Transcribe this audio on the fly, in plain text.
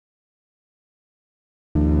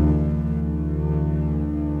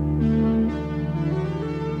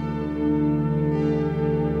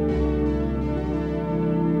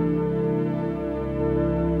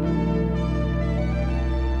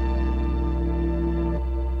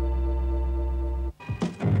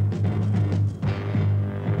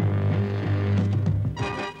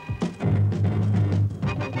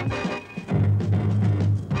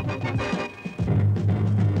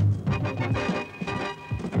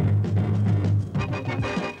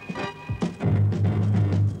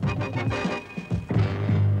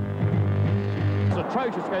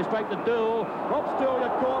goes straight to Dool. Rob Dool, you're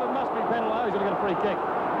caught, it must be penalised. He's going to get a free kick.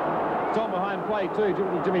 It's on behind play too.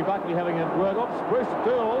 Jimmy Buckley having a word. Oops, Bruce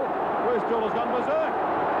Dool has gone berserk.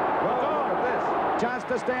 Well, look at this. Chance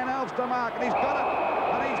to Stan Alves to mark, and he's got it.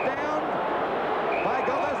 And he's down. By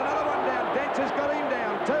God, there's another one down. Dench has got him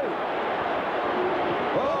down too.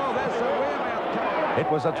 Oh, there's some wear mouth coming.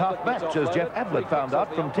 It was a tough match, as Jeff Ablett found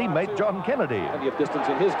out from teammate John Kennedy. Plenty of distance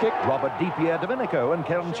in his kick. Robert DiPier Domenico and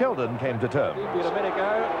Ken Sheldon came to terms.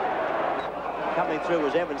 Coming through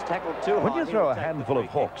was Evans, tackled too high. When you throw a handful of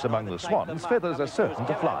hawks among the Swans, feathers are certain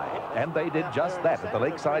to fly, and they did just that at the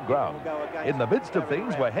lakeside ground. In the midst of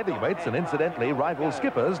things were heavyweights and incidentally rival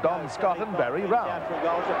skippers Don Scott and Barry Round.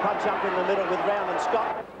 A punch up in the middle with Round and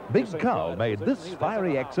Scott. Big Carl made this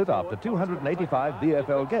fiery exit after 285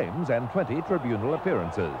 VFL games and 20 tribunal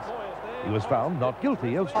appearances. He was found not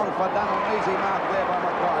guilty of... On for Dunn, easy mark there by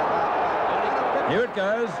Mackay. Here it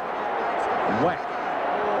goes. Whack.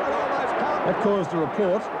 That caused a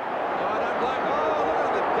report.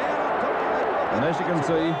 And as you can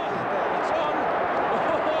see,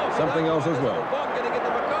 something else as well.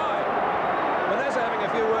 Vanessa having a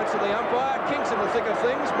few words to the umpire. King's in the thick of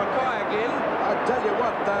things. Mackay again. I tell you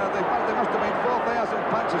what, there must have been 4,000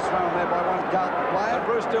 punches thrown there by one Carlton player. And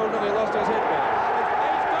Bruce still nearly lost his head back.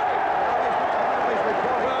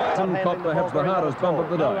 Some cop perhaps the hardest bump of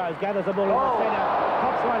the day. Gathers the ball in the centre.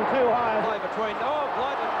 Pops one too high. Play between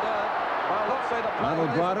Blight and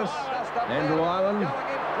Arnold Gladys, Andrew Ireland,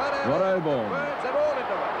 Rod O'Bourne.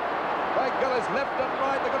 By golly, left and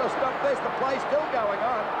right, they've got to stop this. The play's still going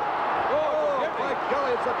on. Oh, by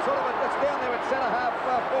golly, it's down there at centre half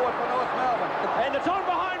forward for North Melbourne. And it's on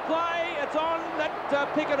behind play. It's on. That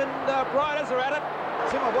Pickett and Briders are at it.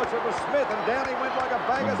 Simmer watched it was Smith, and down he went like a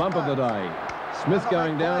bag of Bump of the day. Smith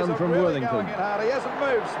going down from Worthington. He hasn't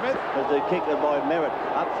moved, Smith. As they kicked it by Merritt.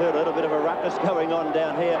 Upfield, a little bit of a ruckus going on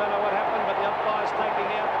down here. I don't know what happened, but the umpire's taking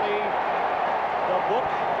out the book. I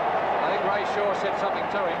think Ray Shaw said something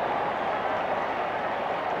to him.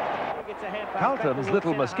 Carlton's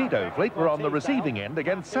little mosquito fleet were on the receiving end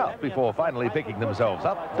against South before finally picking themselves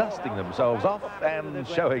up, dusting themselves off and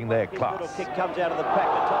showing their class. Kick comes out of the pack,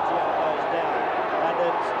 the Tocciano goes down. And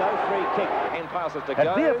it's no free kick.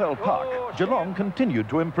 At VFL Park, Geelong continued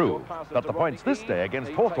to improve, but the points this day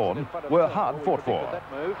against Hawthorn were hard fought for.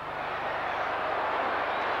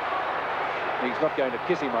 He's not going to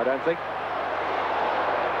kiss him, I don't think.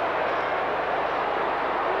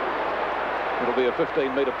 It'll be a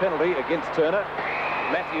 15-metre penalty against Turner.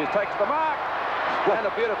 Matthews takes the mark. And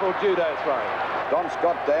a beautiful judo throw. Don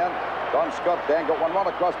Scott down, got one right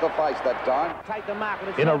across the face that time.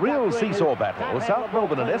 In a real seesaw battle, South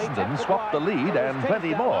Melbourne and Essendon swapped the lead and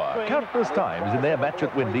plenty more, countless times in their match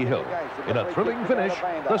at Windy Hill. In a thrilling finish,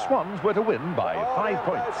 the Swans were to win by 5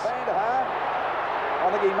 points.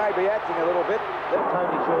 I think he may be acting a little bit.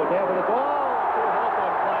 Tony Shaw down with the ball.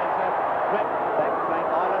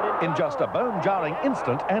 In just a bone-jarring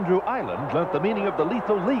instant, Andrew Ireland learnt the meaning of the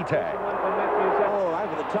lethal Lee tag. Oh,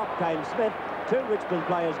 over the top came Smith. Two Richmond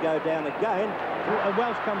players go down again.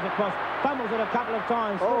 Welsh comes across, fumbles it a couple of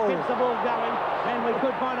times, gets the ball going, and we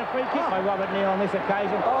could find a free kick by Robert Neal on this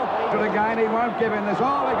occasion. To the gain, he won't give in this.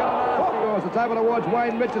 Oh, they got a nasty horse. It's over towards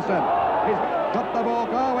Wayne Richardson. He's got the ball.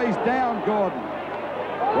 Oh, he's down, Gordon.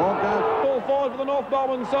 Ball forward for the North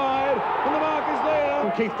Melbourne side, and the mark is there.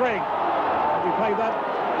 Keith Gregg. We played that.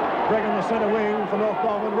 Gregg on the centre wing for North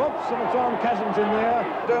Melbourne. Whoops, and it's on. Cassin's in there.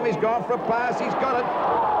 He's gone for a pass. He's got it.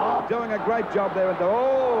 Doing a great job there.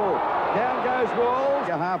 Oh, down goes Walls.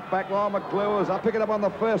 A half-back while McClure is up. Pick it up on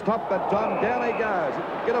the first hop that time. Down he goes.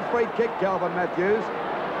 Get a free kick, Calvin Matthews.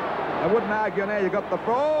 I wouldn't argue now. You got the...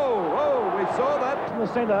 Oh, we saw that. In the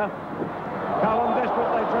centre. Cullen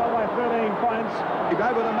desperately trail by 13 points. He's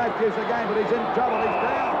over to Matthews again, but he's in trouble. He's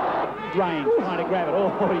down. Range trying to grab it.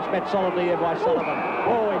 Oh, he's met solidly here by Sullivan.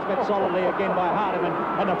 Oh, he's met solidly again by Hardiman.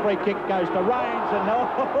 And the free kick goes to Rains. And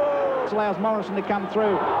allows Morrison to come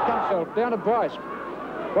through. Down to Bryce.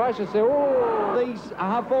 Bryce is there. Oh, these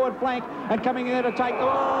half forward flank and coming in there to take.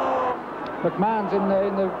 Oh, McMahon's in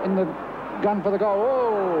the gun for the goal.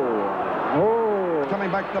 Oh.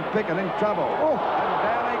 Coming back to Pickett in trouble. Oh, and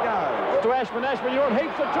down he goes. To Ashman. Ashman, you're in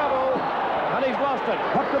heaps of trouble. And he's lost it.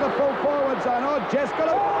 Up to the full forward zone. Oh, Jess got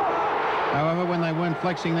it. However, when they weren't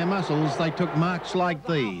flexing their muscles, they took marks like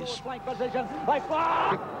these.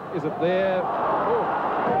 Is it there?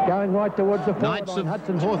 Oh. Going right towards the forward Knights of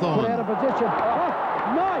Hudson. Hawthorn. Put out of position.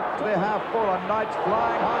 Oh, Knights! They're half full and Knights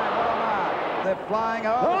flying high. What a mark. They're flying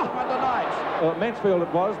under Knights. Mansfield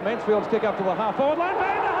it was. Mansfield's kick up to the half forward line.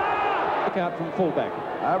 Kick out from fullback.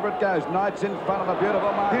 Over it goes. Knights in front of a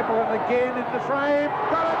beautiful mark. Pepper again in the frame.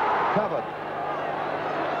 Got it. Covered.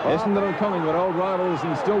 Essendon and Collingwood, old rivals,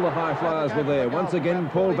 and still the high flyers were there. Once again,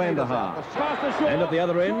 Paul van der Haar. And at the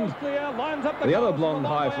other end, the other blonde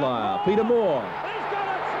high flyer, Peter Moore.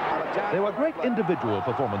 There were great individual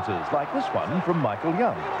performances, like this one from Michael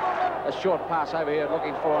Young. A short pass over here,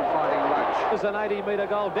 looking for and finding Roach. There's an 80-metre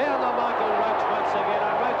goal down to Michael Roach once again.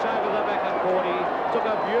 A Roach over the back of 40. Took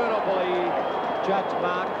a beautifully judged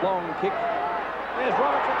mark, long kick. There's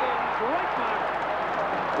Roberts again. Great mark.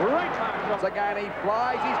 Great mark. Once again, he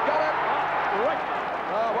flies. He's got it. Great.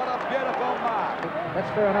 Oh, what a beautiful mark. That's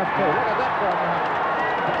fair enough too. Look at that for a mark.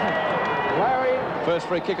 Larry. First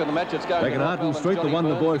free kick of the match. It's going Back in Arden Street, the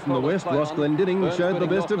wonder boy from the west, Ross Glendinning, showed the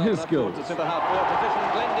best of his skills. Centre half forward position.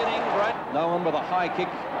 Glendinning, great. No one with a high kick.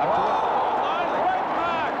 Up to great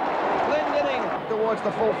mark. Glendinning. Towards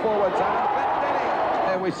the full forward zone. Glendinning.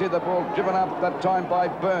 There we see the ball driven up that time by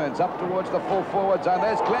Burns. Up towards the full forward zone.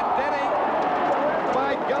 There's Glendinning.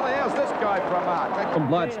 By golly, how's this guy for a mark? And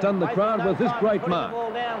Blight stunned the crowd with this great mark.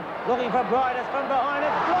 Looking for Bright, it's from behind,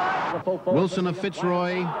 it's Bright. Wilson of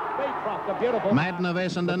Fitzroy. Madden of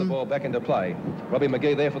Essendon. The ball back into play. Robbie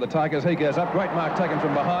McGee there for the Tigers. He goes up. Great mark taken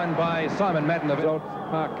from behind by Simon Madden of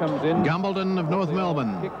Park comes in. Gumbleton of North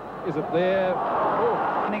Melbourne. Kick, is it there?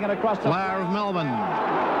 Flower of Melbourne.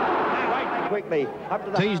 Quickly up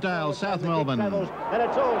to the Teesdale, South Melbourne. and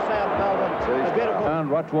it's all South Melbourne. A beautiful And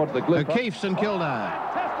right towards the glue. O'Keefe St Kilda.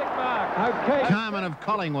 Fantastic mark. Okay. Carman of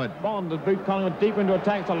Collingwood. Bond has boot Collingwood deep into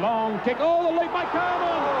attack. It's a long kick. Oh, the leap by Carman.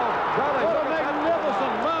 What a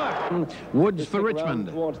magnificent mark. Woods for Richmond.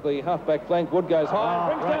 Towards the half-back flank. Wood goes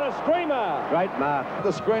high. Brings down a screamer. great mark.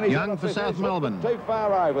 The screen is Young for South Melbourne. Too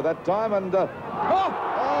far over that time, and oh,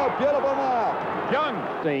 beautiful mark.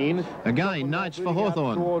 Young. Dean. Again, Knights for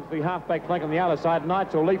Hawthorn. Towards the half-back flank on the other side.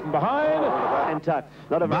 Knights will leap from behind. And touch.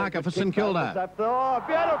 Not a very Barker good for kick, St Kilda. Oh,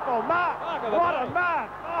 beautiful mark. What a mark.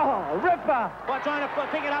 Oh, ripper. Well, trying to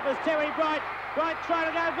pick it up is Terry Bright. Bright trying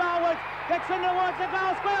to go goalwards. Gets in towards the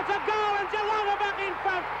goal. Squares a goal and Geelong back in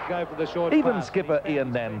front. Go for the short Even pass. skipper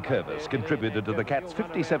Ian Nankervis contributed to the Cats'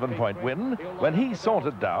 57-point win when he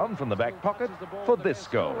sauntered down from the back pocket for this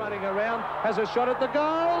goal. Running around, has a shot at the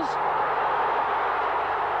goals.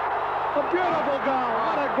 A beautiful goal.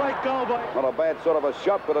 What a great goal by... Not a bad sort of a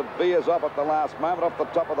shot, but it veers off at the last moment off the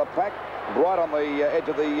top of the pack. Right on the edge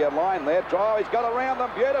of the line there. Oh, he's got around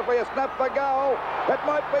them beautifully. A snap for goal. It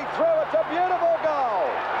might be through. It's a beautiful goal.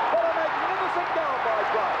 What a magnificent goal by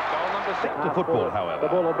Bright. Goal number 6. To football, however,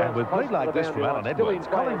 and with play like this from Alan Edwards,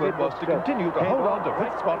 Collingwood was to continue to hold on to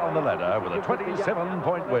fifth spot on the ladder with a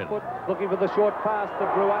 27-point win. Looking for the short pass to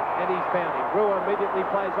Brewer, and he's found him. Brewer immediately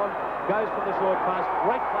plays on, goes for the short pass.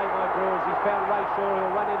 Great play by Brewer as he's found Ray Shaw.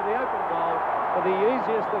 He'll run into the open goal for the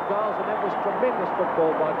easiest of goals, and that was tremendous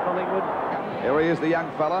football by Collingwood. Here he is, the young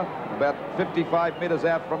fella, about 55 metres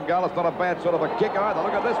out from goal. It's not a bad sort of a kick either.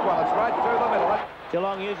 Look at this one. It's right through the middle.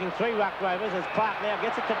 Geelong using 3 ruck rovers as Clark now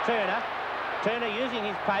gets it to Turner. Turner using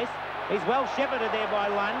his pace. He's well shepherded there by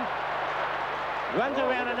Lund. Runs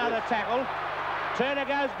around another tackle. Turner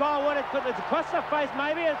goes goalward. It's across the face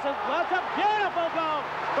maybe. It's a beautiful goal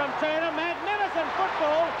from Turner. Magnificent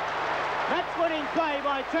football. That's winning play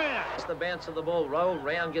by Turner. It's the bounce of the ball. Roll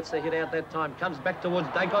round, gets the hit out that time. Comes back towards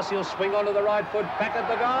Dacos. He'll swing onto the right foot. Back at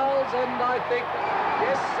the goals. And I think,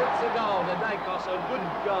 yes, it's a goal. The Dacos, a good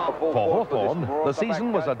goal. For Hawthorn, the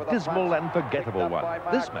season was a dismal and forgettable one.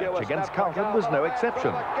 This match against Carlton was no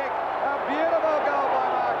exception. A beautiful goal by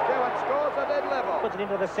Mark Kewan. Scores at dead level. Puts it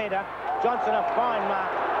into the centre. Johnson, a fine mark.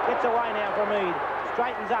 Gets away now from Eade.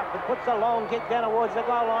 Straightens up and puts the long kick down towards the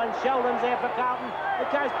goal line. Sheldon's there for Carlton. It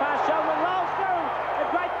goes past Sheldon, rolls through. A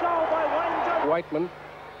great goal by Wayne Johnson.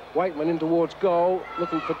 Waitman in towards goal,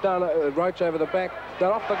 looking for Roach over the back. They're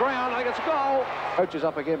off the ground, I think it's a goal. Roach is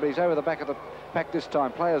up again, but he's over the back of the pack this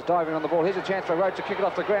time. Players diving on the ball. Here's a chance for Roach to kick it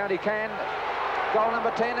off the ground. He can. Goal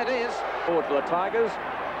number 10 it is. Forward for the Tigers.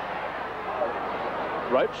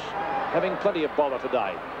 Roach having plenty of bother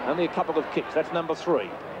today. Only a couple of kicks. That's number 3.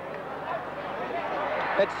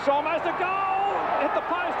 It's almost a goal! Hit the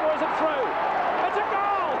post, or is it through? It's a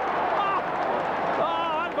goal!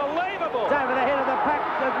 Oh, unbelievable! It's over the head of the pack.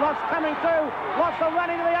 There's Lofts coming through. Lofts will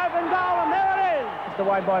run into the open goal, and there it is! It's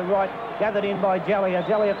away by Wright, gathered in by Jelly.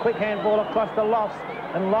 Jelly, a quick handball across to Lofts.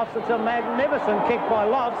 And Lofts, it's a magnificent kick by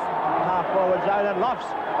Lofts. Half-forward zone, and Lofts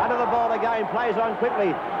under the ball again, plays on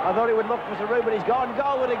quickly. I thought he would look for Saru, but he's gone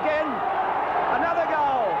goalward again. Another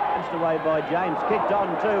goal! Punched away by James, kicked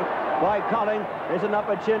on too by Colling. There's an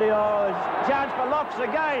opportunity, or chance for Lofts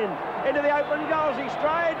again. Into the open goals, he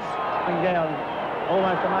strides. And down,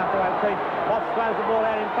 almost a mark to O'Keefe. Lofts throws the ball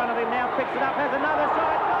out in front of him, now picks it up, has another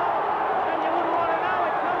side goal. And you wouldn't want to know,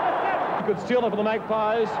 it's number 7. Good steal for the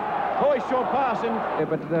Magpies. Oh, he's short pass in. Yeah,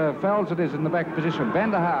 but fouls it is in the back position. Van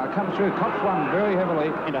der Haar comes through, cops one very heavily.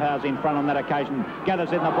 Van der Haar's in front on that occasion. Gathers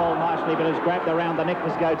in the ball nicely, but is grabbed around the neck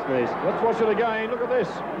as goats there. Let's watch it again. Look at this.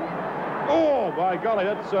 Oh, by golly,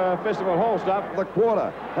 that's Festival Hall stuff. The quarter.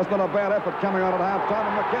 That's not a bad effort coming on at half-time,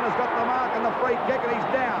 and McKenna's got the mark and the free kick, and he's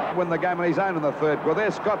down. Win the game on his own in the third quarter.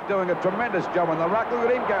 There's Scott doing a tremendous job on the ruck. Look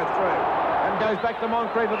at him go through. And goes back to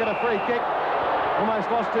Moncrief. We'll get a free kick. Almost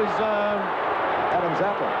lost his... Adam's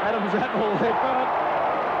apple. Adam's apple. They've got it.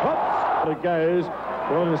 Whoops. It goes.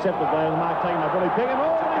 Well intercepted there. The mark taking a bully pig. And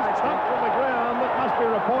all he's thumped from the ground. That must be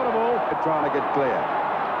reportable. They're trying to get clear.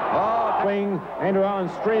 Oh, wing. Andrew Owen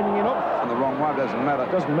streaming in up. And the wrong one, doesn't matter.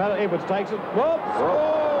 Doesn't matter. Edwards takes it. Whoops.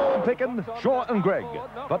 Oh. Picken, Shaw and Gregg,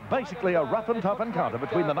 but basically a rough and tough encounter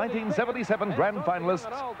between the 1977 grand finalists,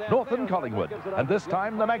 North and Collingwood. And this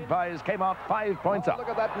time the Magpies came out 5 points up. Look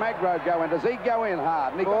at that Magro go in. Does he go in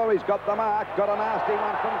hard? Oh, he's got the mark. Got a nasty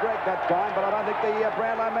one from Gregg that time, but I don't think the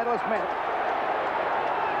Brownlow medalist meant.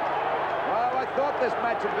 Well, I thought this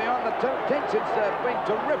match would be on the tense. It's been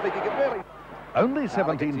terrific. You can really... Only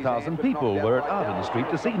 17,000 people were at Arden Street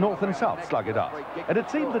to see North and South slug it out. And it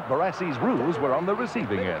seemed that Barassi's rules were on the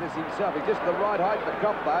receiving end. Himself. He's just the right height to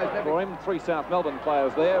cop those. For him, 3 South Melbourne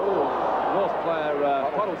players there. Ooh, North player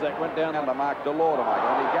Poddlezak went down. And the mark to Lord, Michael.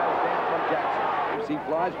 And he goes down from Jackson. He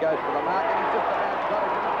flies, goes for the mark, and he's just about got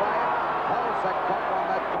it in the player. Poddlezak popped on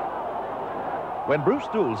that. When Bruce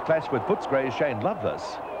Dools clashed with Footscray's Shane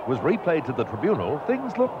Loveless was replayed to the tribunal,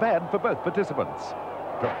 things looked bad for both participants.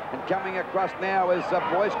 And coming across now is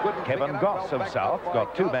Boyce couldn't. Kevin Goss of South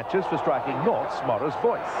got 2 matches for striking North's Morris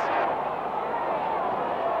Boyce.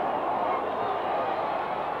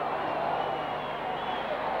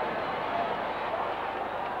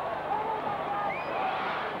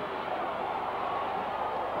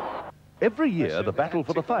 Every year, the battle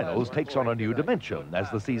for the finals takes on a new dimension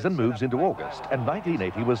as the season moves into August, and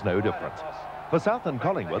 1980 was no different. For South and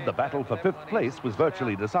Collingwood, the battle for 5th place was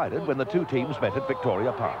virtually decided when the 2 teams met at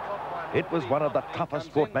Victoria Park. It was one of the toughest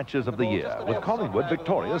sport matches of the year, with Collingwood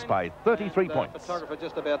victorious by 33 points.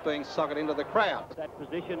 Just about being sucked into the crowd.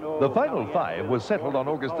 The final 5 was settled on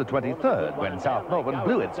August the 23rd when South Melbourne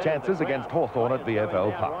blew its chances against Hawthorn at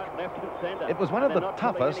VFL Park. It was one of the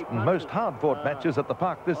toughest and most hard-fought matches at the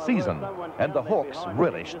park this season, and the Hawks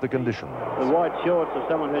relished the conditions. The white shorts of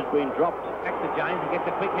someone who's been dropped. Back to James and gets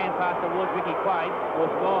a quick hand pass towards Ricky Quaid.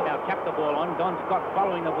 Now cap the ball on. Don Scott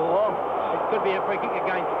following the ball. It could be a free kick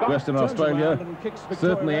against Scott. Western Australia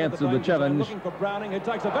certainly answered the challenge at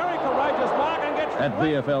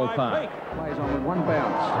VFL Park. Plays on with 1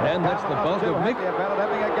 bounce. And that's the bulk of Mick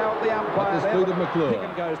at the speed of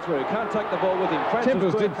McClure. Goes through. Can't take the ball with him.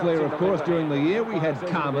 Tempers did flare, of course, during the year. We had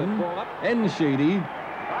Carmen and Sheedy.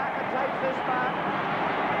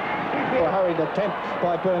 Hurried attempt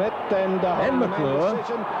by Burnett and McClure.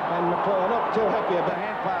 And McClure not too happy about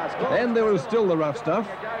hand pass. And there was still the rough stuff.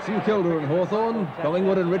 St Kilda and Hawthorn,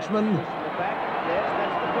 Collingwood and Richmond.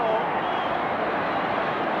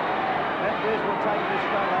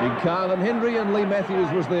 Big Carl and Henry, and Lee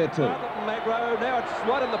Matthews was there too. Now it's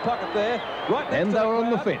right in the pocket there. Right next and to they the were on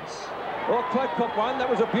the crowd. fence. Oh, Cloak caught one. That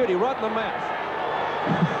was a beauty right in the mouth.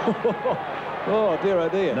 Oh, dear, oh,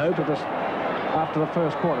 dear. No, but just after the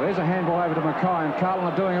first quarter. There's a handball over to Mackay, and Carlin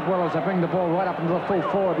are doing it well as they bring the ball right up into the full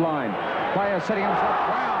forward line. Player setting himself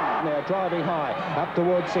down. Now driving high, up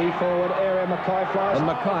towards C forward area. Mackay flies. And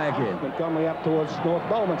Mackay again. Montgomery up towards North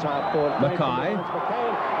Bowman's half forward. Mackay.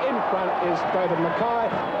 In front is David Mackay.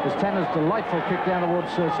 There's Tanner's delightful kick down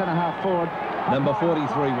towards centre half forward. Number 43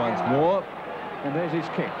 once more. And there's his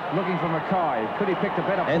kick, looking for Mackay. Could he pick the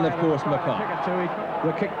better And of course Mackay.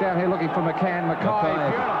 The kick down here looking for McCann. Mackay,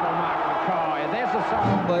 beautiful mark, Mackay. And there's the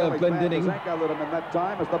side. Play of Glendinning. In that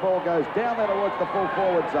time as the ball goes down there towards the full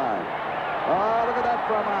forward zone. Oh, look at that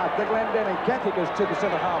for a mark to Glendinning. Kick goes to the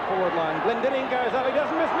centre half forward line. Glendinning goes up. He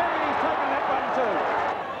doesn't miss many. He's taken that one too.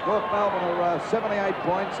 North Melbourne are 78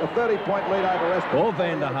 points, a 30-point lead over Western. Or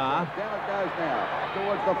Van der Haar. Down it goes now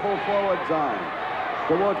towards the full forward zone.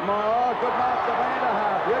 Towards good mark to Van der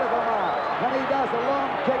Haar. Beautiful mark. And he does a long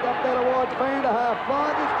kick up there towards Van der Haar.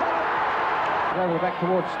 Flying his over back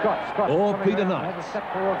towards Scott. Or Peter Knight. Has a step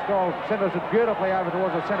towards goal. Centres it beautifully over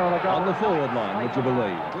towards the centre of the goal. On the forward line, would you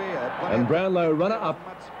believe? And Brownlow runner-up,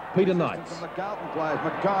 Peter Knight. From the Carlton players,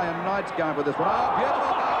 Mackay and Knight's going for this one. Oh,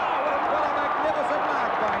 beautiful mark. What a magnificent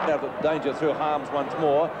mark. Out of danger through Harms once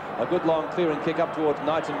more. A good long clearing kick up towards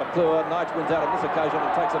Knight and McClure. Knight wins out on this occasion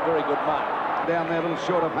and takes a very good mark. Down there, a little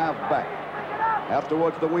short of half back. Out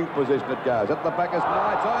towards the wing position it goes. At the back is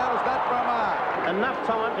Knight. Oh, how was that for a mark? Enough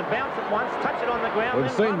time to bounce it once, touch it on the ground.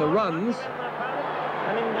 We've seen the runs.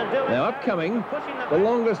 Now upcoming, the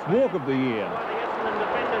longest walk of the year.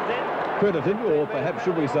 Credited, or perhaps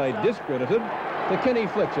should we say discredited, to Kenny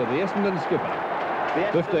Fletcher, the Essendon skipper.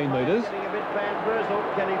 15 metres. A bit bamboozled,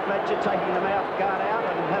 Kenny Fletcher taking the mouth guard out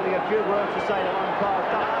and having a few words to say to umpire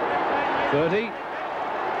Dale. 30.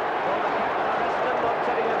 Not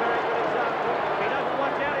setting a very good example. If he doesn't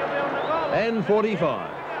watch out, he'll be on the goal. And 45.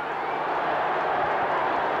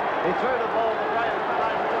 He threw the ball to Ray and fell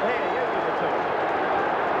over to here. You give it to him.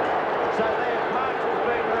 So there, March has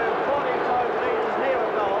been around 45 metres near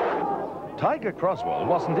a goal. Tiger Croswell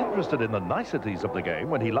wasn't interested in the niceties of the game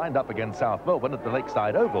when he lined up against South Melbourne at the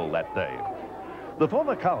Lakeside Oval that day. The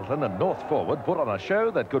former Carlton and North forward put on a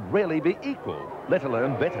show that could really be equal, let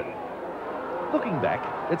alone bettered. Looking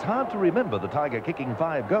back, it's hard to remember the Tiger kicking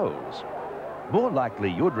 5 goals. More likely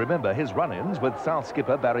you'd remember his run-ins with South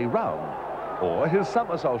skipper Barry Round, or his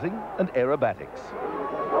somersaulting and aerobatics.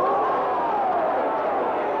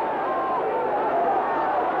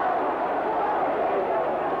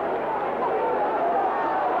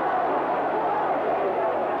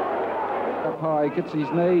 Up high, gets his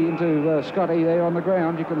knee into Scotty there on the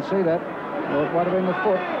ground. You can see that. Well, it might have been the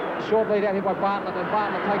foot. Short lead out here by Bartlett, and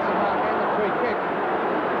Bartlett takes the mark and the free kick.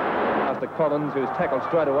 After Collins, who's tackled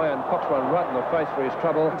straight away and pops one right in the face for his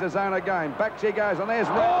trouble. It's his own again. Back she goes, and there's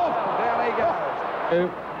Roll. Down he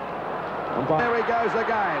goes. There he goes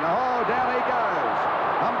again. Oh, down he goes.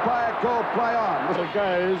 Umpire called play on. It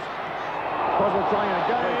goes. Croswell trying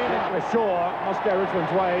again. We're sure must go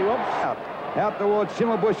Richmond's way. Whoops. Out towards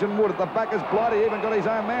Schimmelbusch and Wood at the back is Blight. He even got his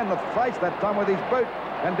own man in the face that time with his boot.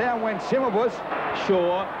 And down went Schimmelbusch.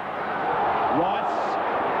 Shaw. Rice.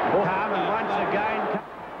 Carmen once again.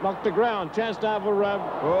 Knocked the ground. Chance now for...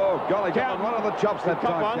 oh, golly, got one of the chops that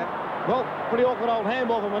time. Well, pretty awkward old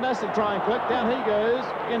handball for Manassa to try and collect. Down he goes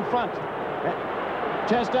in front.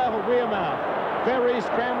 Chance now for Weirmouth. Very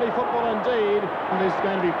scrambly football indeed. And he's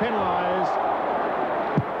going to be penalised.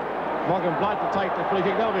 Morgan Blight to take the free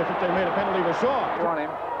kick. That'll be a 15-metre penalty for sure.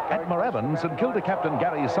 At Moorabbin, St Kilda captain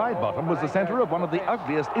Gary Sidebottom was the centre of one of the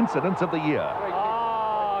ugliest incidents of the year.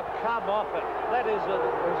 Oh, come off it. That is it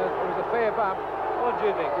was a fair bump. What do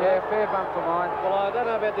you think? Yeah, fair bump for mine. Well, I don't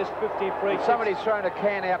know about this 50 free kick. Somebody's thrown a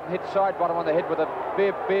can out and hit Sidebottom on the head with a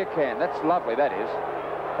beer can. That's lovely, that is.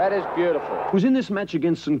 That is beautiful. It was in this match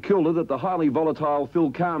against St Kilda that the highly volatile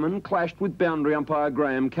Phil Carman clashed with boundary umpire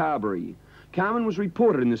Graham Carberry. Carman was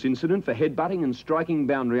reported in this incident for headbutting and striking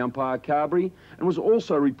boundary umpire Carberry, and was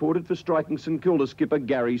also reported for striking St Kilda skipper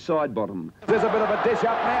Gary Sidebottom. There's a bit of a dish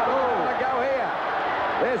up now. Oh, go here.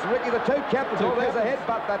 There's Ricky, the 2 captains. Oh, there's a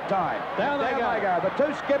headbutt that time. Down they go. The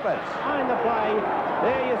 2 skippers. Behind the play,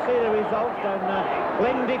 there you see the result. And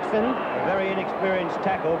Glenn Dixon, a very inexperienced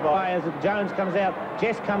tackle by as Jones comes out.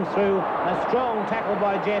 Jess comes through. A strong tackle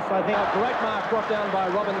by Jess, I think. A great mark brought down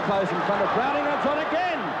by Robin Close in front of Browning. Runs on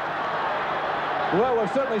again. Well,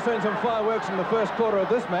 we've certainly seen some fireworks in the first quarter of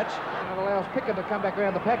this match. And it allows Pickett to come back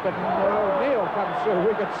around the pack, but Neil comes through.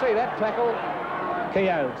 We could see that tackle.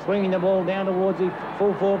 Keogh swinging the ball down towards the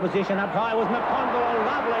full forward position. Up high was McConville. A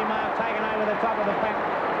lovely mark taken over the top of the pack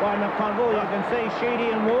by McConville. You can see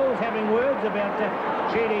Sheedy and Walls having words about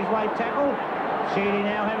Sheedy's late tackle. Sheedy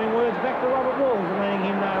now having words back to Robert Walls and letting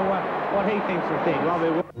him know what he thinks of things.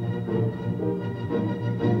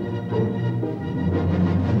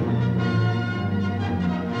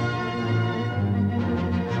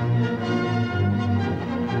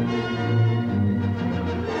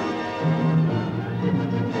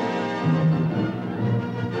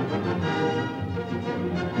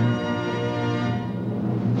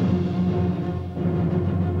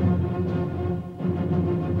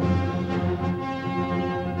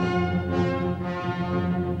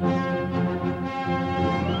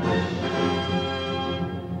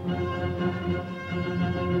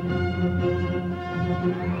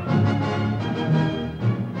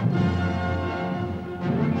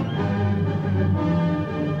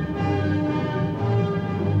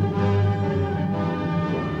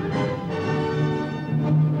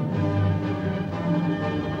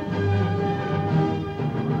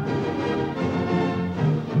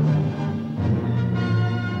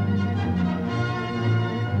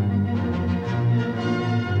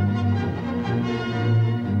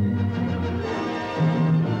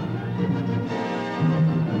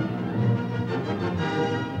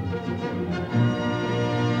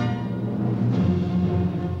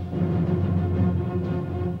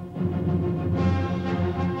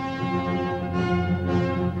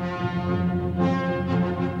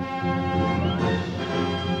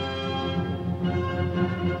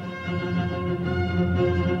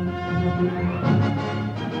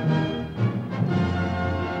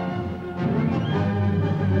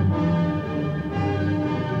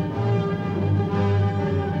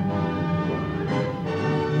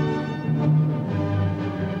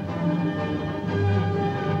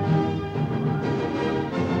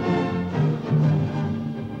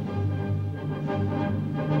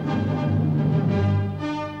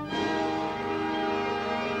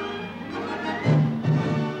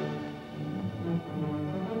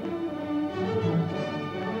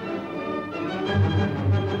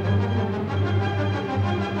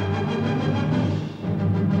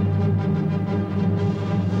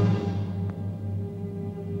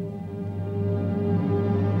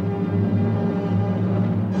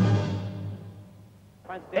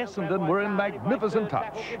 Essendon were in magnificent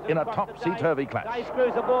touch in a topsy-turvy clash. Day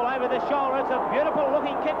screws the ball over the shoulder. It's a beautiful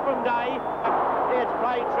looking kick from Day. It's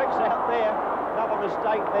playing tricks out there. Another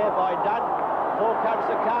mistake there by Dunn. Ball comes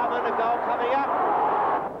to Carman, a goal coming up.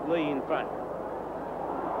 Lee in front.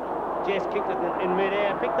 Jess kicked it in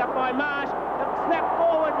mid-air, picked up by Marsh. Snap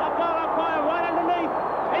forward, a goal up fire right underneath.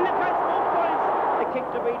 In the case, 4 points. The kick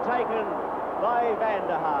to be taken by Van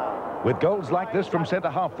der Haar. With goals like this from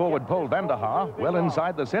centre-half forward Paul Van der Haar, well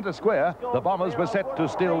inside the centre square, the Bombers were set to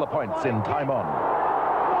steal the points in time on.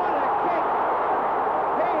 What a kick!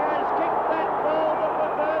 He has kicked that ball the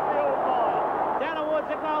proverbial mile. Down towards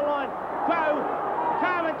the goal line. Crow,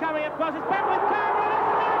 Carman coming across. It's back with Carman.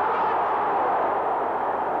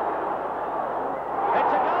 It's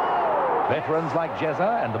a goal! Veterans like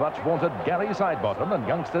Jezza and the much-vaunted Gary Sidebottom and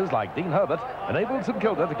youngsters like Dean Herbert enabled St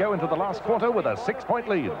Kilda to go into the last quarter with a 6-point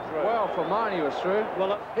lead. Well, for mine, he was through.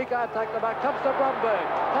 Well, he can't take the mark. Comes to Bromberg.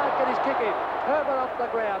 Can't get his kick in. Herbert off the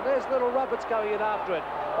ground. There's little Roberts going in after it.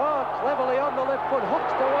 Oh, cleverly on the left foot.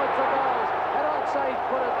 Hooks towards the goals. And I'd say he's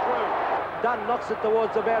put it through. Dunn knocks it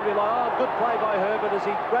towards the boundary line. Oh, good play by Herbert as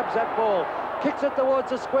he grabs that ball. Kicks it towards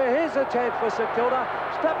the square. Here's a chance for St Kilda.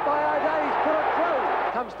 Step by O'Day. He's put it through.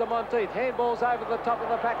 Comes to Monteith. Handballs over the top of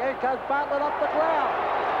the pack. Here comes Bartlett off the ground.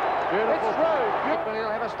 Beautiful. It's through.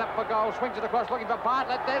 He'll have a step for goal. Swings it across looking for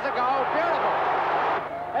Bartlett. There's a goal. Beautiful.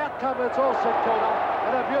 Out comes it's all St Kilda.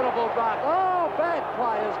 And a beautiful mark. Oh, bad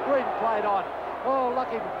play as Green played on. Oh,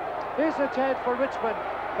 lucky. Here's a chance for Richmond.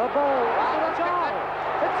 The ball. And a goal.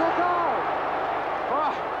 It's a goal.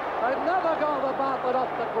 Oh, another goal for Bartlett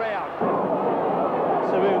off the ground.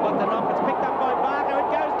 Saru got the knock. It's picked up by Barker.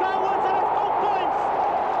 It goes goalwards and it's 4 points.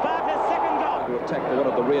 Barker's second goal. To attack one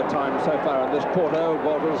of the rear times so far in this quarter.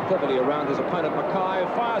 Walters cleverly around his opponent Mackay.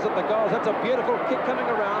 Fires at the goals. That's a beautiful kick coming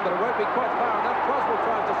around, but it won't be quite far enough. Croswell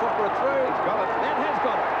tries to slip it through. He's got it. And has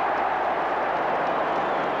got it.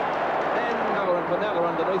 And Miller and Panella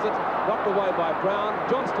underneath it. Knocked away by Brown.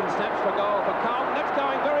 Johnston snaps for goal for Carlton. That's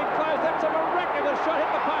going very close. That's a miraculous shot.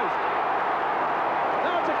 Hit the post.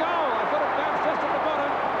 Now it's a goal. I thought it bounced just at the bottom.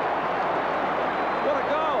 What a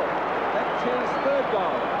goal. That's his third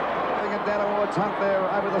goal. Putting it down towards Hunt there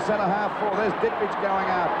over the centre half forward. There's Ditwich going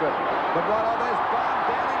after it. But right on, there's Barn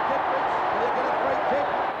down in Ditwich. Will you get a free kick?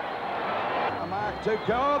 A mark to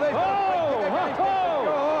go. There's a free kick.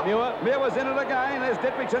 Muir's in it again. There's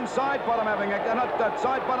Ditwich and Sidebottom having a... Not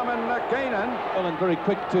Sidebottom and Keenan. Well, and very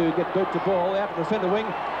quick to get boot to ball out to the centre wing.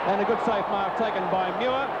 And a good safe mark taken by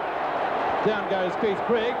Muir. Down goes Keith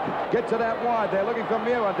Grigg. Gets it out wide. They're looking for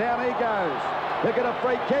Muir. Down he goes. They get a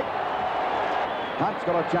free kick. Hunt's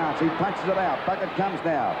got a chance. He punches it out. Back it comes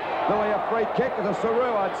now. Billy, a free kick is a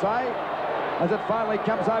Saru, I'd say. As it finally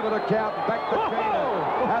comes over to Count. Back to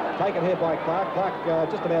Keenan. Taken here by Clark. Clark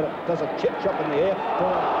just about does a chip chop in the air.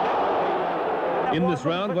 In this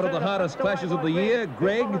round, one of the hardest clashes of the year,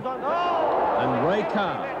 Greg and Ray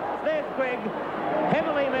Carr. There's Greg,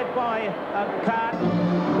 heavily met by Carr.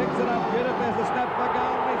 Picks it up, good. There's a snap for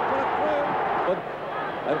goal. He's put it through.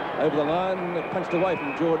 Over the line, punched away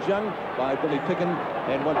from George Young by Billy Picken,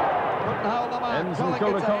 and one. And St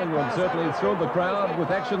Kilda Collingwood certainly thrilled the crowd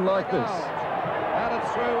with action like this. Out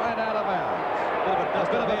it's through and out of bounds. There's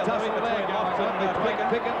going to be a tussle there between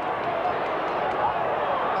Picken.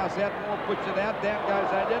 Pass out, Moore puts it out. Down goes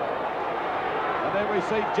Adjet. And then we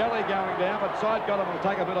see Jelly going down, but Sidebottom will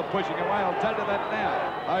take a bit of pushing away. I'll tell you that now.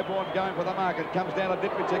 Oborn going for the mark. It comes down to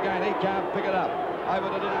Ditwich again. He can't pick it up. Over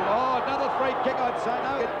to Ditwich. Oh, another free kick, I'd say.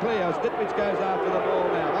 No, it clears. Ditwich goes after the ball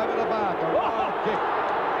now. Over to Barker. Oh, kick.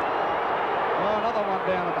 Oh, another one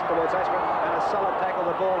down towards Ashman. And a solid tackle.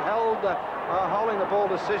 The ball held. Holding the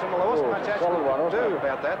ball decision. Well, there wasn't much Ashman could do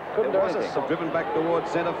about that. Couldn't do anything. Driven back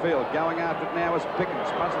towards centre field. Going after it now is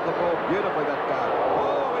Pickens. Punches the ball beautifully that time.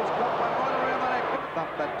 Oh, he's got one right around the neck.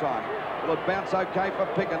 Up that time. Will it bounce okay for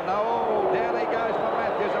Picken? No. Down he goes for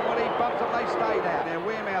Matthews. And when he bumps them, they stay down. Now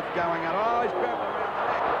Wearmouth going out. Oh, he's grabbed around the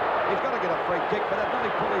neck. He's got to get a free kick, but that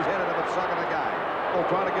nearly pulled his head out of it, sucking again. Well,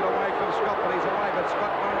 trying to get away from Scott, but he's away. But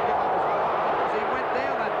Scott won't give up as well. He went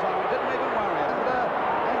down that time. He didn't even worry. And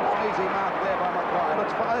an easy mark there by Mackay. But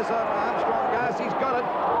as Armstrong goes, he's got it.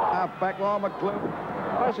 Half back line, McClure.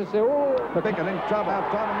 Picken in trouble. Half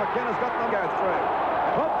time, and McKenna's got them go through.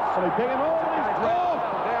 Oops, so he pick him off.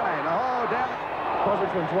 Down. Across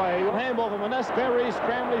Richmond's way. Handball for Maness. Very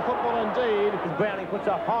scrambly football indeed. Browning puts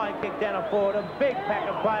a high kick down a forward. A big pack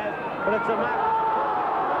of players, but it's a mark.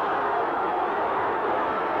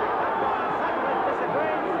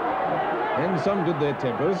 and some did their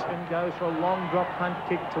tempers. And goes for a long drop punt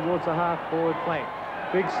kick towards the half-forward flank.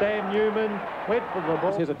 Big Sam Newman went for the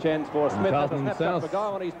ball. Here's a chance for Smith. Carlton South. For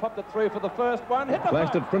goal, and he's popped it through for the first one. Hit the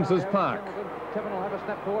Flashed post. at Prince's Park. Kevin will have a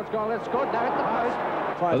snap towards goal. That's good. Now hit the post.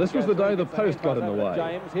 Well, this was the day the post got in the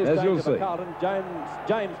way, as you'll see.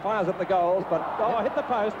 James fires at the goals, but hit the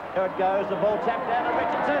post. There it goes. The ball tapped down to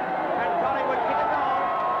Richardson, and Collingwood kick a goal.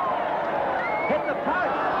 Hit the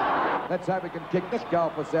post. Let's hope he can kick this goal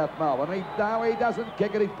for South Melbourne. No, he doesn't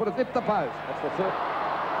kick it. He's put it hit the post. That's the third.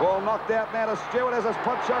 Ball knocked out now to Stewart as a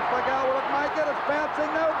spot shot for goal. Will it make it? It's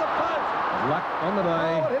bouncing now at the post. Luck on the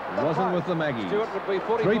day wasn't with the Maggies. Stewart would be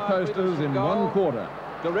 45 3 posters in goal, 1 quarter.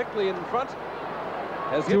 Directly in front.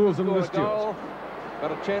 Has Two of them scored were a goal.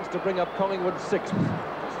 Got a chance to bring up Collingwood 6th.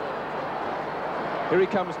 Here he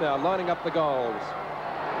comes now, lining up the goals.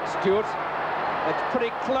 Stewart. That's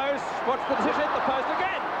pretty close. What's the decision? Hit the post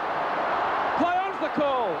again. Play on's the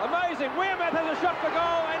call. Amazing. Wearmouth has a shot for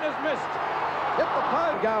goal and has missed. Hit the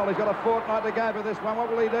post. Goal. He's got a fortnight to go for this one. What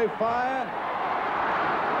will he do? Fire.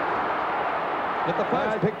 Hit the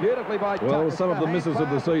post. Picked beautifully by Well, Tuck. some of the misses of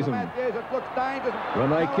the season. Matthews, it looks dangerous.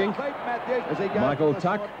 Renee Kink, Michael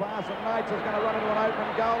Tuck.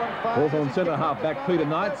 Hawthorn centre-half back Peter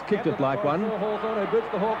Knights kicked it like one. Hawthorn, who boots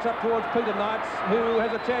the Hawks up towards Peter Knights, who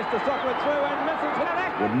has a chance to soccer it through and misses.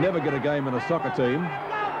 Would never get a game in a soccer team.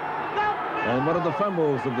 And one of the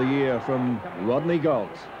fumbles of the year from Rodney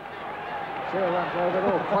Galt.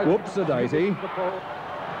 Whoops-a-daisy.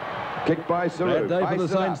 Kicked by Saru. Bad day for the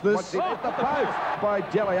Saints, this. Hit the post by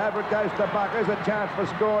Jelly. Over it goes to Buck. There's a chance for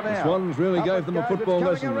score now. The Swans really gave them a football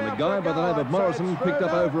lesson, and a guy by the name of Morrison picked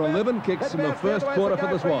up over 11 kicks in the first quarter for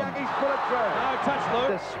the Swans.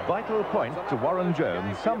 This vital point to Warren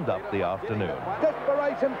Jones summed up the afternoon.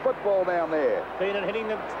 Desperation football down there. Beenan hitting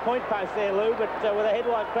the point post there, Lou, but with a head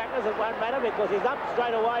like Crackers, it won't matter because he's up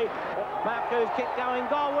straight away. Marco's kick going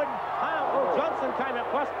goalward. Oh, Johnson came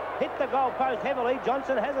across, hit the goal post heavily.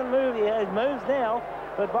 Johnson hasn't moved. He moves now,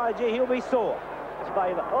 but by gee, he'll be sore.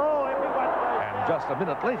 Spaver. Oh, everyone goes And just a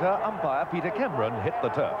minute later, umpire Peter Cameron hit the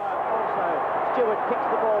turf. Also, Stewart kicks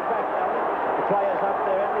the ball back now. The players up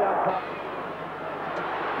there and the umpire.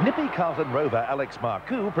 Nippy Carlton rover Alex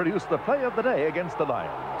Marcoux produced the play of the day against the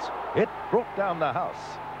Lions. It brought down the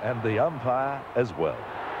house and the umpire as well.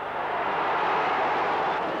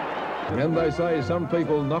 And they say some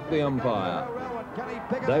people knock the umpire.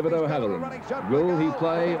 David O'Halloran, will he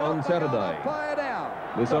play on Saturday?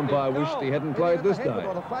 This umpire wished he hadn't played this day.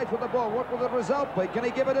 What will the result be? Can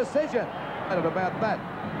he give a decision? About that.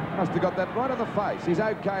 Must have got that right on the face. He's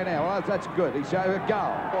okay now. Well, that's good. He showed a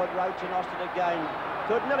goal. Roach and Austin again.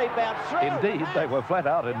 Could nearly bounce through. Indeed, they were flat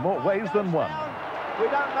out in more ways than one.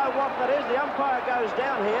 We don't know what that is. The umpire goes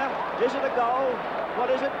down here. Is it a goal?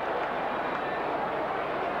 What is it?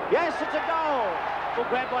 Yes, it's a goal. Well,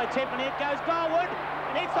 grabbed by Tip, and here it goes goalward,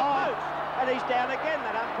 and hits the post. And he's down again,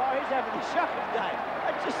 that umpire. He's having a shocking day.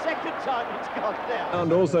 It's the second time he's gone down. And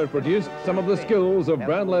also produced some of the skills of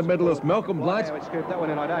Brownlow medalist Malcolm Blight. How he scooped that one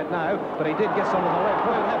in, I don't know, but he did get some to the left.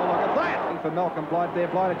 We'll have a look at that. For Malcolm Blight there,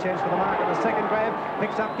 Blight a chance for the mark in the second grab,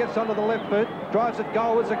 picks up, gets onto the left foot, drives it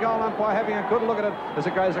goalwards, the goal umpire having a good look at it as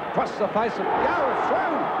it goes across the face and goes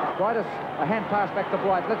through. Blight, a hand pass back to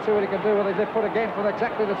Blight. Let's see what he can do with his left foot again from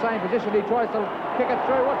exactly the same position. He tries to kick it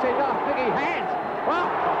through. What's he done? Biggie hands. Well,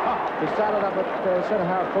 he started up at centre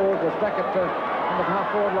half forward, was back at the half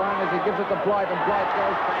forward line as he gives it to Blight, and Blight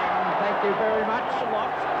goes bang. Thank you very much.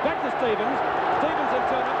 Back to Stevens. Stevenson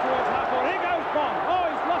turns it towards half forward. Here goes Bond. Oh,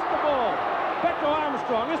 he's lost the ball. Back to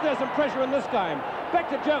Armstrong. Isn't there some pressure in this game?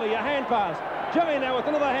 Back to Jelly, a hand pass. Jelly now with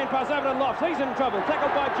another hand pass over to Lofts. He's in trouble.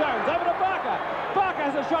 Tackled by Jones. Over to Barker. Barker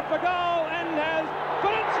has a shot for goal and has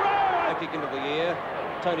put it through. Kick into the air.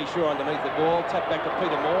 Tony Shaw underneath the ball. Tap back to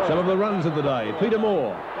Peter Moore. Some of the runs of the day. Peter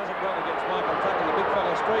Moore. Does it well against Michael Tuck, and the big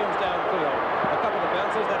fella streams downfield. A couple of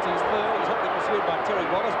bounces. That's his third. He's hotly pursued by Terry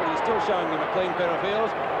Wallace, but he's still showing him a clean pair of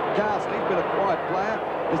heels. Carson, he's been a quiet player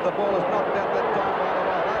as the ball is knocked out that time by the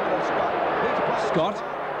roll. Over to Scott. Scott.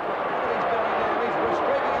 He's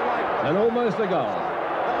streaking away from And almost a goal.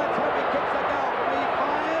 And let's hope he kicks a goal from he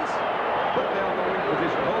fires. Put down the wing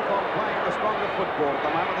position. Hawthorn playing the stronger football at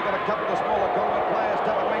the moment. They've got a couple of smaller Collingwood players to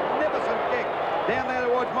have a magnificent kick. Down there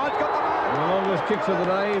towards Mines. Got the mark. The longest kicks of the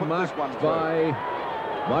day, marked by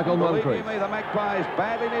Michael Moncrief. Believe me, the Magpies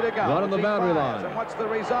badly need a goal. Right on the boundary line. And what's the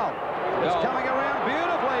result? It's coming around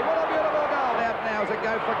beautifully. What a beautiful goal. Out now as it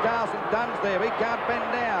goes for Carlson. Dunn's there. He can't bend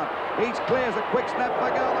down. He clears a quick snap for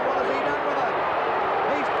goal. And what has he done with it?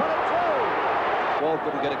 He's put it through. Wall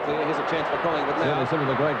couldn't get it clear. Here's a chance for Collingwood now. Certainly some of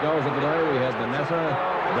the great goals of the day. We had the Nasser,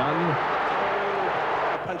 Dunn.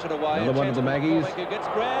 punch it away. Another one of the Maggies. Who gets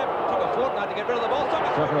grabbed, took a fortnight to get rid of the ball.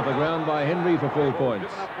 Struck off the ground by Henry for 4 points.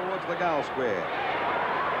 Up towards the goal square.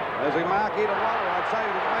 As we mark here to Waller, I'd say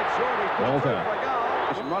he's made sure he's put through for a goal.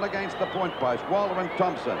 He's right against the point post. Waller and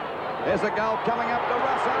Thompson. There's a goal coming up to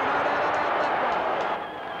Russo. No doubt about that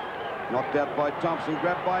one. Knocked out by Thompson,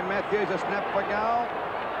 grabbed by Matthews. A snap for goal.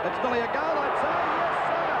 It's nearly a goal, I'd say. Yes,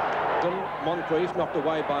 sir. Moncrief knocked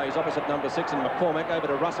away by his opposite number 6 in McCormack. Over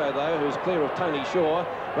to Russo, though, who's clear of Tony Shaw.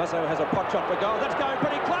 Russo has a pot shot for goal. That's going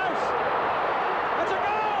pretty close. That's a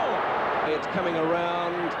goal. It's coming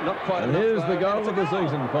around, not quite and enough. Here's the goal of the goal.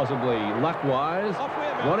 season, possibly. Luck-wise,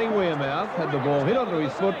 Ronnie Wearmouth had the ball hit onto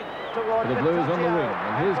his foot, but the Blues on the wing.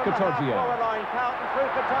 And here's Cotoggio. Carlton through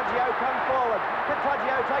Cotoggio, come forward.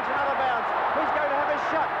 Cotoggio takes another bounce. He's going to have a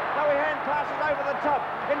shot. No, he hand passes over the top.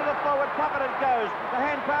 Into the forward pocket it goes. The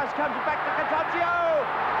hand pass comes back to Cotoggio.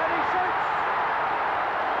 And he shoots.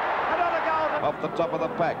 Another goal. Off the top of the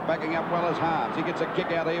pack, backing up well as Harms. He gets a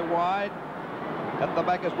kick out here wide. At the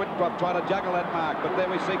back is Whitcroft trying to juggle that mark, but there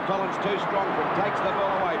we see Collins too strong for him. Takes the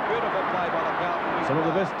ball away. Beautiful play by the Carlton. Some of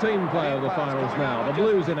the best team play of the finals now. The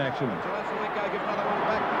Blues in action. Gives another one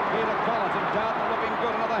back here to Collins, and Carlton looking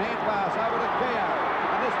good. Another hand pass over to Keogh.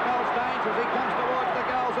 And this spells danger as he comes towards the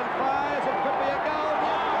goals and fires. It could be a goal.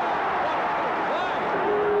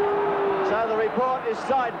 So the report is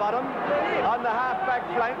side bottom on the half-back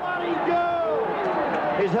flank.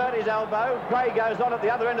 He's hurt his elbow. Gray goes on at the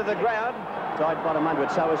other end of the ground. Side bottom under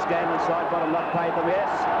it. So is Scanlon. Side bottom not paid them. Yes.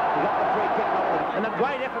 He got the free kick. And a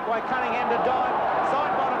great effort by Cunningham to dive.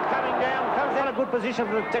 Side bottom coming down. Comes in a good position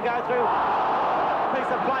to go through. Piece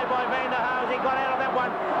of play by Van der Haas. He got out of that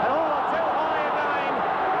one. And all too high again.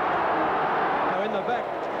 Now in the back.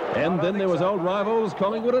 And then there was old rivals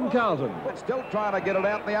Collingwood and Carlton. Still trying to get it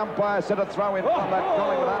out. The umpire said a throw in on that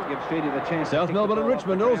Collingwood. Gives Sheedy the chance. South Melbourne and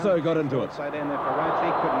Richmond also got into it. So down there for Roach,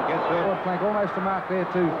 he couldn't get there. Forward flank almost to mark there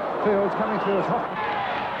to Fields coming through as hot.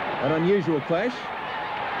 An unusual clash.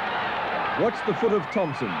 Watch the foot of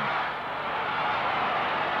Thompson.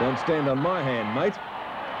 Don't stand on my hand, mate.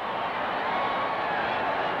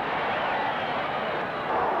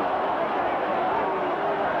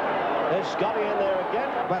 There's Scotty in there again.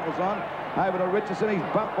 Battles on. Over to Richardson.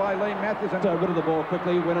 He's bumped by Lee Matthews. And Rid of the ball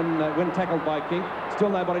quickly when tackled by King. Still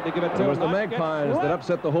nobody to give it to. It was the Magpies that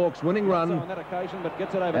upset the Hawks' winning run on that occasion, but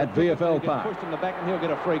gets it over at VFL Park. Pushed in the back and he'll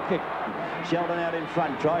get a free kick. Sheldon out in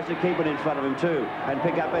front, tries to keep it in front of him too, and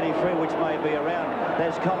pick up any free which may be around.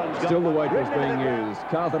 There's Collins. Still the weight was being used.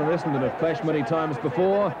 Carlton and Essendon have clashed many times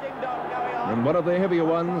before, and one of their heavier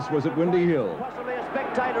ones was at Windy Hill. Possibly a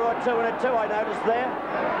spectator or two in it too, I noticed there.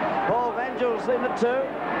 Paul Vangel's in it too.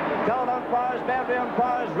 Cold umpires, boundary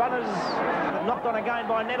umpires, runners. Knocked on again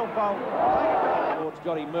by Nettlefold. Towards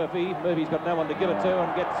Scotty Murphy. Murphy's got no one to give it to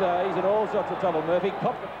and gets he's in all sorts of trouble. Murphy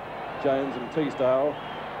copped it. Jones and Teasdale.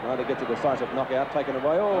 Neither gets a decisive knockout taken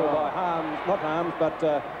away. By Harms, not Harms, but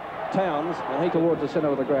Towns. And he towards the centre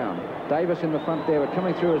of the ground. Davis in the front there, but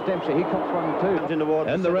coming through as Dempsey. He cops one too.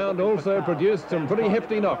 And the round also produced some pretty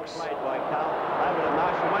hefty knocks. Over to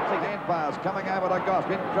Marshall once again. hand pass coming over to Goss.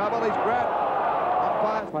 In trouble. He's grabbed.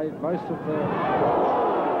 Umpires. Played most of the...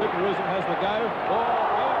 Jerusalem has the go.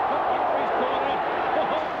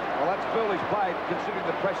 Well, that's foolish play, considering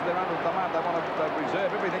the pressure they're under at the moment. They want to reserve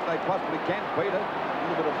everything they possibly can, Peter. A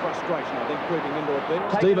little bit of frustration, I think, creeping into it there.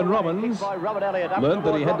 Stephen Robbins learned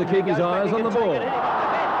that he had to keep his eyes on the ball.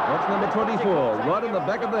 That's number 24, right in the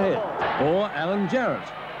back of the head. Or Alan Jarrett.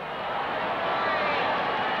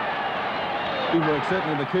 Teamwork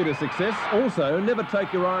certainly the key to success. Also, never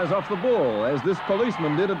take your eyes off the ball, as this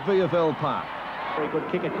policeman did at VFL Park. Very good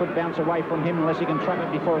kick. It could bounce away from him unless he can trap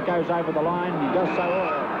it before it goes over the line. He does so.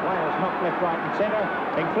 Players knock left, right and centre,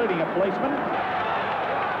 including a policeman.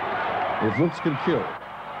 If looks can kill.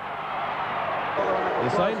 The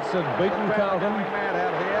Saints have beaten Carlton.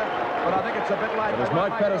 But I think it's a bit late. But as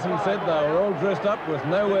Mike Patterson said, they were all dressed up with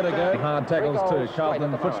nowhere to go. Hard tackles too. Carlton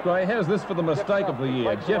and Footscray. How's this for the mistake of the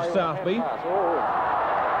year? Jeff Southby.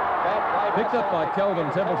 Picked up by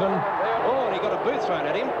Kelvin Templeton. Oh, and he got a boot thrown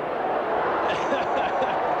at him.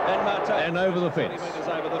 And over the fence.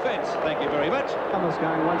 Over the fence. Thank you very much. Thomas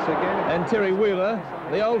going once again. And Terry Wheeler,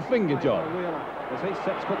 the old finger job. As he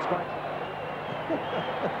sets Footscray.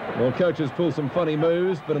 Well, coaches pull some funny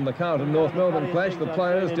moves, but in the Carlton North Melbourne clash, the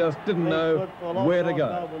players just didn't know where to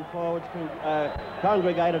go. Forwards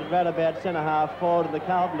congregated around about centre-half forward, and the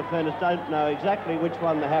Carlton defenders don't know exactly which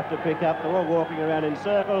one they have to pick up. They're all walking around in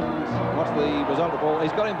circles. What's the result of the ball?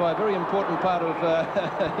 He's got him by a very important part of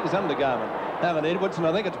his undergarment. Alan Edwards, and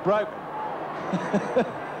I think it's broken.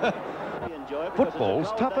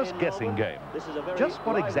 Football's toughest guessing game. Just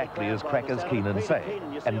what exactly is Crackers Keenan saying,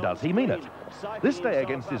 and does he mean it? This day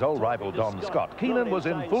against his old rival Don Scott, Keenan was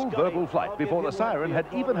in full verbal flight before the siren had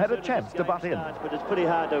even had a chance to butt in. But it's pretty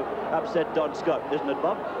hard to upset Don Scott, isn't it,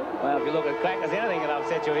 Bob? Well, if you look at Crackers, anything can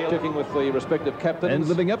upset you. Sticking with the respective captains. And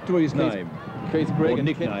living up to his name. Keith Grigg and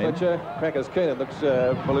nickname. Ken Fletcher. Crackers Keenan looks,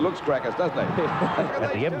 well, he looks Crackers, doesn't he?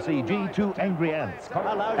 At the MCG, two angry ants.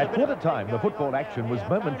 At quarter time, the football action was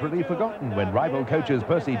momentarily forgotten when rival coaches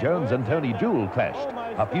Percy Jones and Tony Jewell clashed.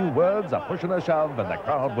 A few words, a push and a shove, and the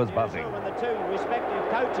crowd was buzzing. When the two respective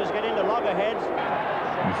coaches get into loggerheads.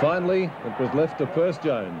 And finally, it was left to Percy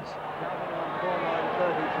Jones.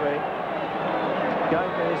 4-9-33.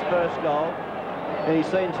 Going for his first goal. And he's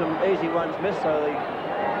seen some easy ones miss, so he'll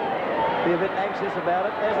be a bit anxious about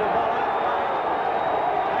it. There's a ball.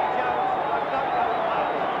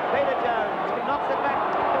 Peter Jones knocks it back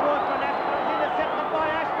towards Ron Ashman. It's intercepted by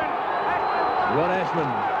Ashman. Ron Ashman.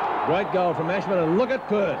 Great goal from Ashman, and look at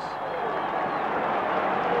Perce.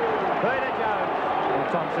 Peter Jones. And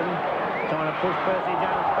Thompson trying to push Percy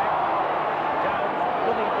Jones back. Jones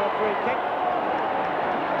looking for a free kick.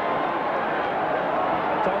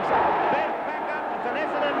 Thompson. Back up. It's an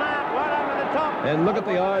Essendon mark right over the top. And look at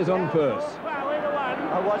the eyes on Perce.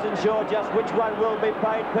 I wasn't sure just which one will be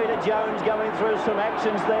paid. Peter Jones going through some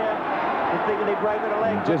actions there. You're thinking he'd break a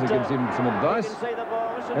leg. Jesse gives him some advice,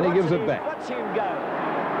 and he gives it back. Watch him go.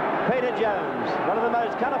 Peter Jones, one of the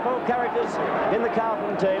most colourful characters in the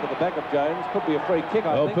Carlton team. At the back of Jones, could be a free kick,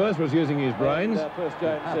 I think. Perce was using his brains. And, Perce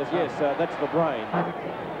Jones says, yes, that's the brain.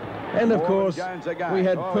 And, of course, we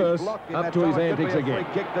had Perce up to his antics again.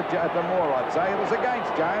 Free kick to Moore, I'd say. It was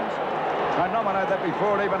against Jones. I nominated that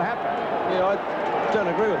before it even happened. Yeah, I don't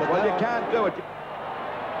agree with it. Well, you can't do it.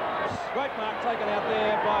 Great mark taken out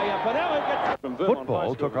there by Pennell.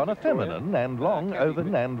 Football took on a feminine and long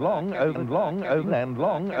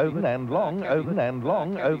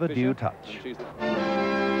overdue touch.